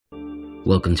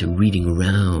Welcome to Reading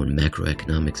Around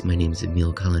Macroeconomics. My name is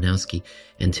Emil Kalinowski,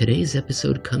 and today's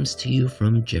episode comes to you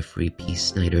from Jeffrey P.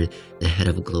 Snider, the head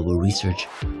of global research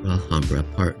for Alhambra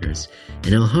Partners.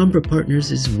 And Alhambra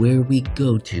Partners is where we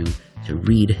go to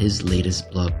read his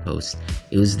latest blog post.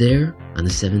 It was there on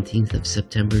the 17th of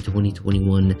September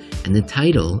 2021, and the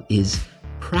title is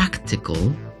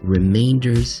PracTICal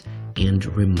Remainders and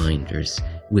Reminders,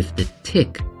 with the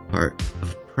tick part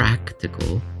of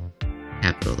PracTICal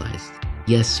capitalized.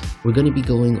 Yes, we're going to be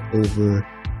going over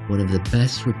one of the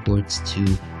best reports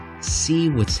to see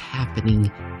what's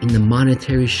happening in the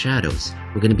monetary shadows.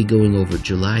 We're going to be going over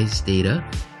July's data,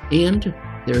 and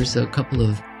there's a couple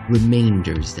of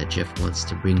remainders that Jeff wants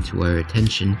to bring to our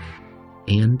attention,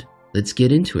 and let's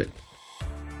get into it.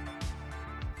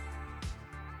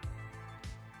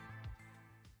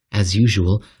 As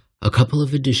usual, a couple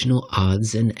of additional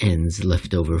odds and ends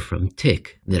left over from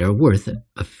TIC that are worth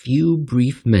a few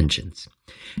brief mentions,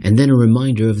 and then a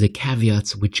reminder of the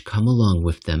caveats which come along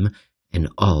with them and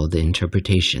all the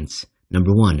interpretations.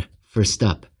 Number one, first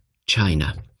up,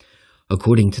 China.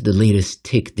 According to the latest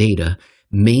TIC data,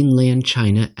 mainland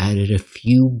China added a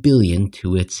few billion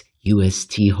to its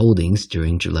UST holdings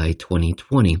during July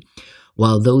 2020,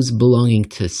 while those belonging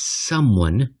to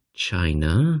someone,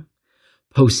 China,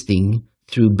 posting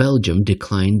through Belgium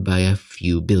declined by a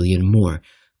few billion more.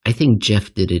 I think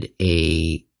Jeff did it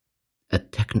a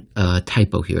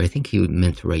typo here. I think he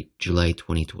meant to write July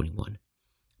 2021.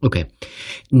 Okay,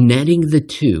 netting the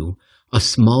two, a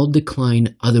small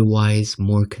decline otherwise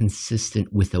more consistent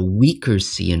with a weaker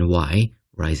CNY,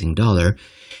 rising dollar,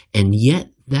 and yet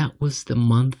that was the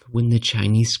month when the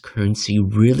Chinese currency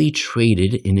really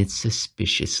traded in its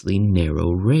suspiciously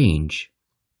narrow range.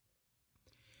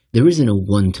 There isn't a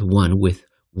one-to-one with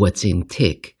what's in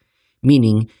TIC,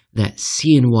 meaning that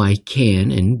CNY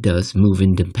can and does move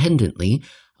independently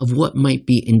of what might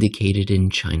be indicated in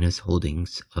China's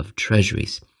holdings of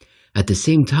treasuries. At the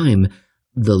same time,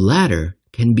 the latter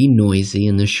can be noisy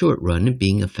in the short run,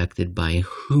 being affected by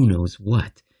who knows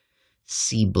what.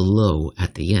 See below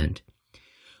at the end.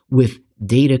 With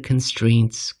data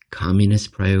constraints,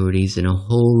 communist priorities, and a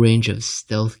whole range of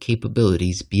stealth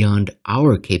capabilities beyond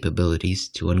our capabilities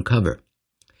to uncover.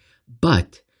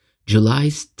 But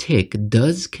July's TIC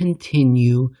does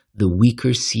continue the weaker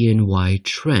CNY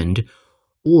trend,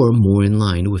 or more in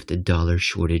line with the dollar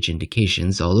shortage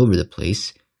indications all over the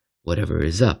place, whatever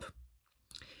is up.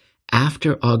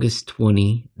 After August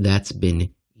 20, that's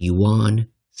been yuan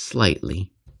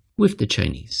slightly with the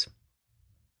Chinese.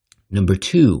 Number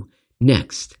two,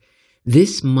 next.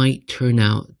 This might turn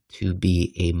out to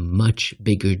be a much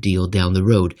bigger deal down the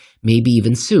road, maybe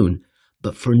even soon,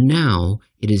 but for now,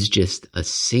 it is just a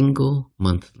single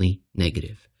monthly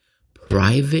negative.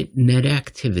 Private net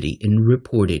activity in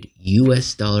reported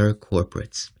US dollar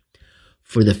corporates.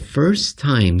 For the first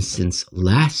time since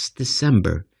last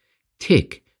December,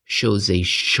 TIC shows a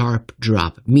sharp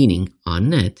drop, meaning on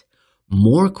net,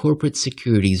 more corporate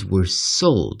securities were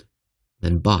sold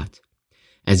than bought.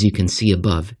 As you can see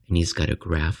above, and he's got a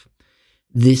graph,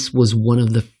 this was one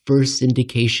of the first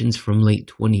indications from late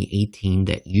 2018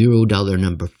 that Eurodollar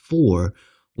number 4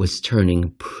 was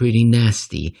turning pretty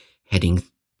nasty, heading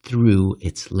through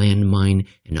its landmine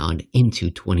and on into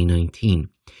 2019.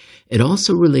 It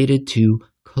also related to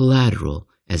collateral,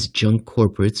 as junk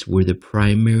corporates were the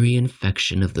primary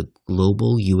infection of the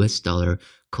global US dollar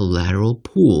collateral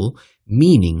pool,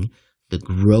 meaning the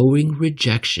growing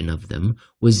rejection of them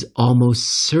was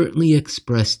almost certainly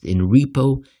expressed in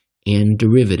repo and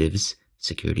derivatives,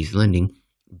 securities lending,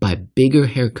 by bigger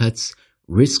haircuts,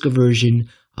 risk aversion,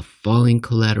 a falling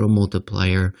collateral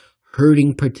multiplier,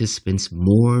 herding participants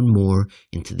more and more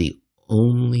into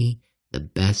only the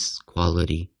best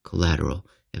quality collateral,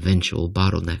 eventual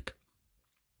bottleneck.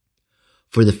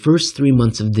 For the first 3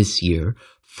 months of this year,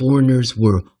 foreigners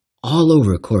were all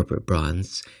over corporate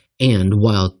bonds, and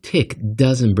while TIC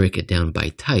doesn't break it down by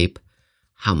type,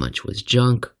 how much was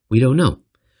junk, we don't know.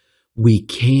 We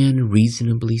can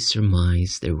reasonably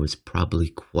surmise there was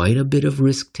probably quite a bit of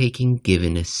risk-taking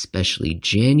given especially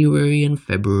January and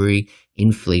February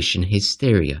inflation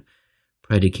hysteria,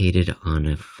 predicated on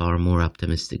a far more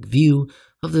optimistic view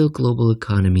of the global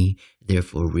economy,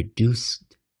 therefore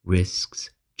reduced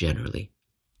risks generally.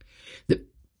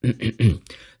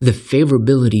 The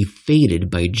favorability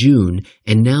faded by June,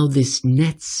 and now this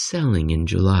net selling in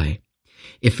July.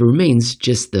 If it remains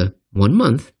just the 1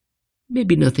 month,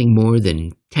 maybe nothing more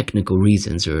than technical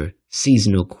reasons or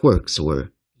seasonal quirks or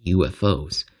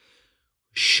UFOs.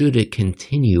 Should it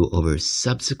continue over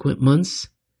subsequent months,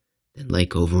 then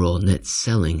like overall net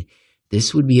selling,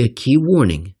 this would be a key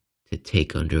warning to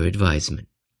take under advisement.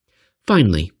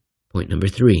 Finally, point number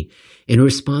 3. In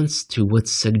response to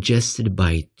what's suggested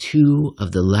by 2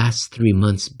 of the last 3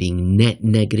 months being net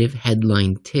negative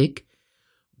headline tick,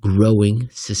 growing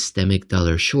systemic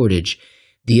dollar shortage,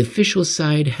 the official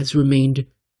side has remained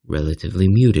relatively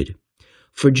muted.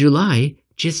 For July,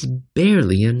 just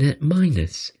barely a net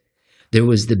minus. There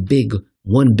was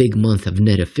one big month of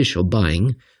net official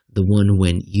buying, the one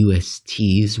when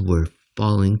USTs were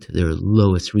falling to their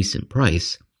lowest recent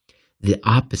price, the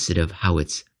opposite of how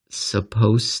it's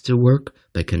supposed to work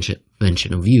by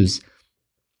conventional views.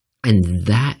 And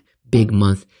that big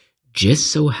month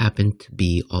just so happened to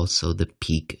be also the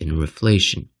peak in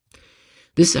reflation.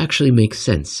 This actually makes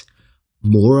sense.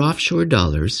 More offshore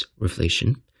dollars,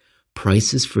 reflation,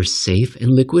 prices for safe and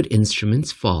liquid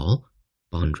instruments fall,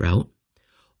 bond rout.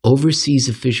 Overseas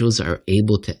officials are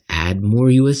able to add more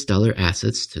US dollar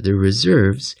assets to their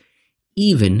reserves,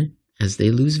 even as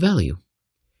they lose value.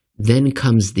 Then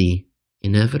comes the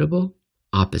inevitable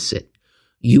opposite.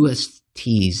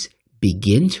 USTs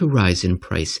begin to rise in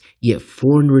price, yet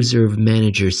foreign reserve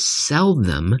managers sell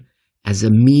them as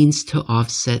a means to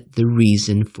offset the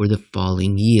reason for the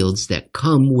falling yields that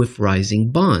come with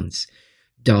rising bonds.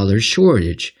 Dollar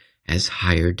shortage has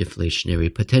higher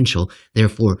deflationary potential,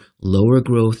 therefore lower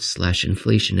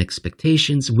growth/inflation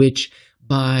expectations, which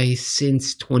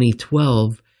since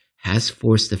 2012 has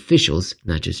forced officials,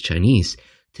 not just Chinese,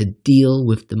 to deal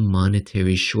with the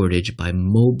monetary shortage by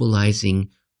mobilizing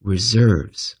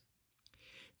reserves.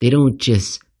 They don't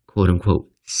just, quote-unquote,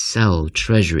 sell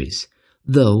treasuries,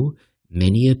 though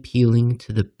many appealing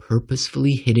to the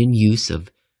purposefully hidden use of,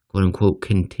 quote-unquote,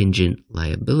 contingent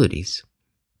liabilities.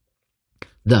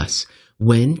 Thus,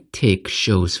 when TIC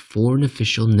shows foreign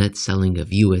official net selling of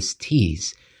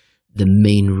USTs, the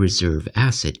main reserve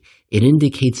asset, it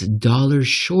indicates dollar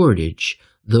shortage,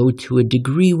 though to a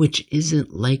degree which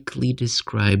isn't likely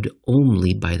described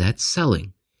only by that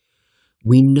selling.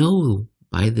 We know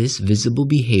by this visible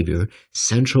behavior,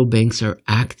 central banks are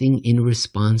acting in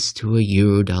response to a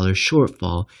euro-dollar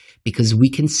shortfall because we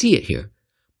can see it here.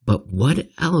 But what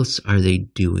else are they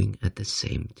doing at the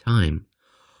same time?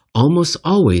 Almost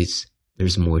always,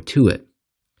 there's more to it.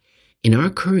 In our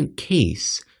current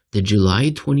case, the July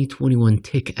 2021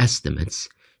 TIC estimates,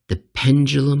 the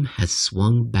pendulum has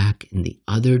swung back in the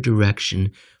other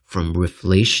direction from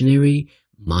reflationary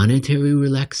monetary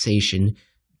relaxation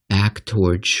back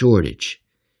toward shortage.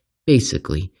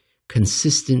 Basically,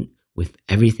 consistent with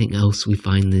everything else we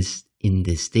find in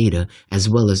this data, as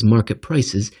well as market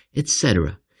prices,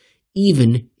 etc.,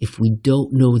 even if we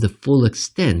don't know the full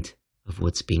extent of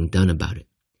what's being done about it.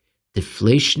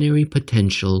 Deflationary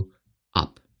potential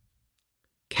up.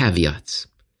 Caveats.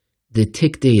 The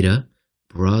TIC data,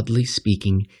 broadly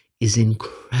speaking, is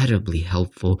incredibly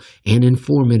helpful and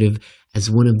informative as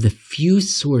one of the few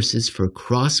sources for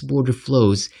cross-border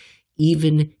flows,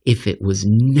 even if it was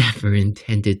never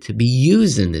intended to be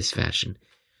used in this fashion.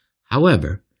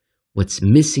 However, what's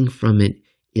missing from it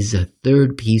is a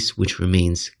third piece which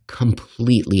remains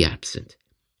completely absent.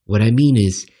 What I mean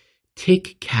is,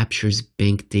 TIC captures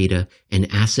bank data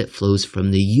and asset flows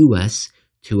from the US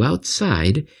to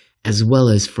outside, as well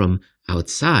as from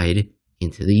outside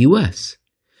into the US.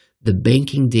 The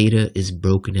banking data is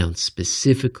broken down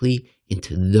specifically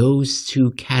into those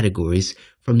two categories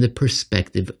from the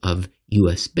perspective of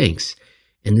US banks,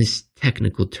 and this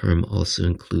technical term also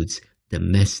includes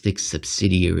domestic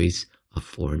subsidiaries of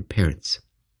foreign parents.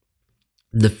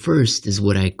 The first is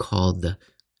what I call the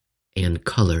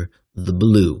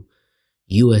blue,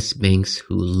 US banks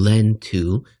who lend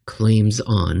to, claims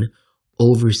on,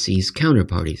 overseas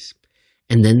counterparties.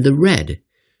 And then the red,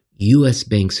 US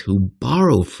banks who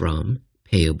borrow from,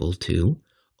 payable to,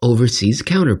 overseas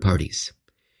counterparties.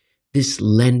 This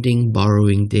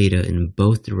lending-borrowing data in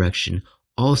both directions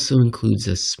also includes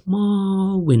a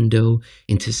small window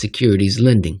into securities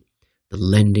lending, the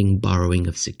lending-borrowing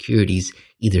of securities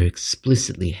either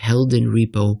explicitly held in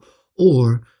repo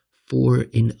or for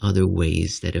in other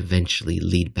ways that eventually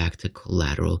lead back to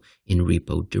collateral in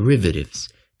repo derivatives,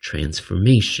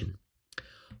 transformation.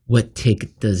 What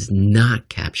TIC does not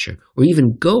capture, or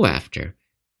even go after,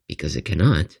 because it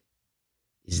cannot,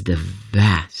 is the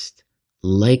vast,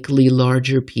 likely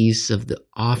larger piece of the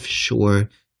offshore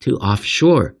to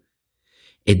offshore.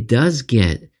 It does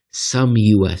get some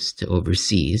US to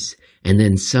overseas, and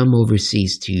then some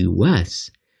overseas to US,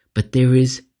 but there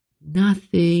is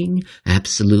nothing,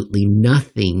 absolutely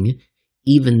nothing,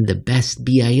 even the best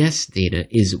BIS data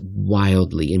is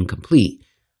wildly incomplete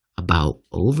about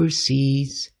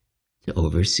overseas to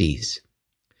overseas.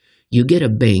 You get a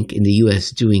bank in the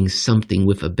US doing something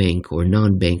with a bank or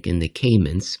non-bank in the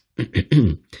Caymans.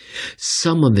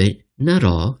 Some of it, not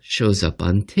all, shows up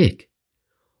on tick.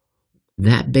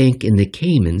 That bank in the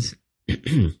Caymans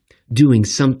doing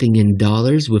something in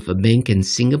dollars with a bank in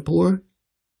Singapore,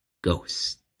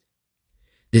 ghost.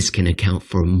 This can account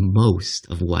for most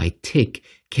of why tick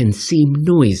can seem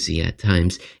noisy at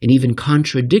times and even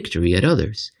contradictory at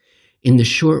others. In the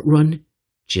short run,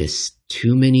 just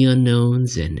too many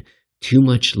unknowns and too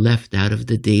much left out of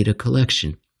the data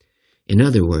collection. In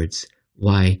other words,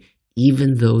 why,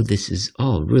 even though this is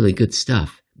all really good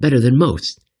stuff, better than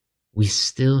most, we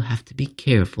still have to be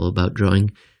careful about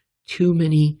drawing too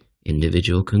many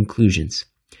individual conclusions.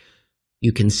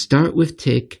 You can start with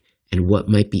tick and what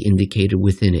might be indicated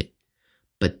within it,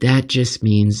 but that just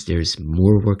means there's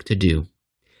more work to do.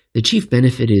 The chief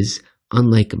benefit is,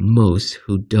 unlike most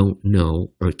who don't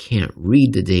know or can't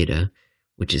read the data,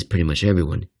 which is pretty much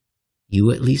everyone,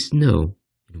 you at least know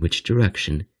in which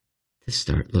direction to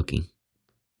start looking.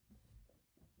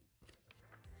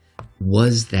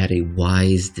 Was that a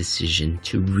wise decision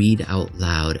to read out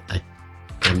loud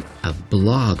a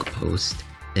blog post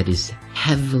that is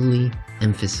heavily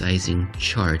emphasizing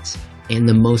charts and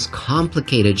the most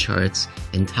complicated charts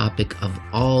and topic of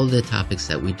all the topics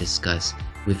that we discuss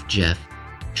with Jeff,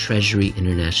 Treasury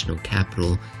International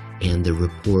Capital, and the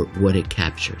report, what it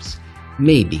captures?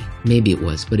 Maybe it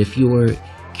was, but if your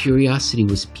curiosity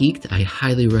was piqued, I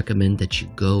highly recommend that you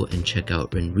go and check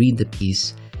out and read the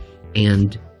piece,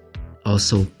 and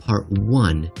also part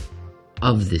 1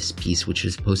 of this piece, which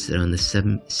was posted on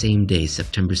the same day,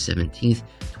 September 17th,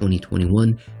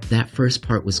 2021. That first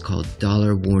part was called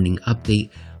Dollar Warning Update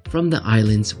from the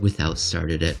Islands without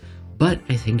started it. But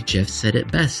I think Jeff said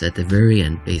it best at the very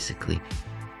end, basically.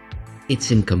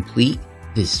 It's incomplete.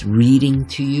 This reading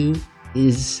to you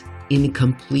is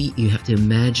incomplete. You have to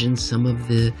imagine some of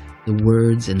the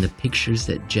words and the pictures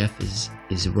that Jeff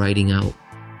is writing out.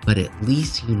 But at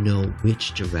least you know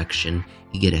which direction.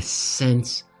 You get a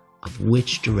sense of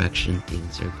which direction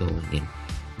things are going in.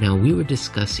 Now, we were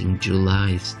discussing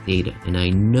July's data, and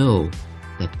I know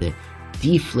that the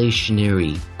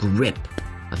deflationary grip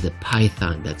of the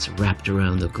python that's wrapped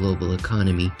around the global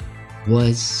economy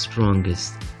was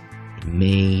strongest in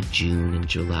May, June, and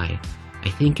July. I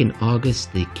think in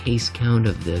August, the case count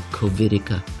of the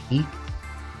COVIDica peaked,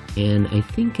 and I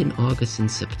think in August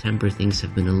and September, things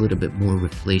have been a little bit more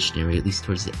reflationary, at least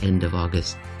towards the end of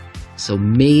August. So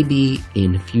maybe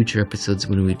in future episodes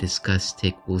when we discuss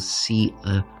tick, we'll see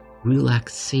a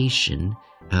relaxation,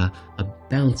 a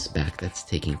bounce back that's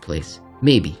taking place.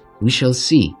 Maybe. We shall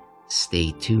see.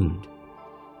 Stay tuned.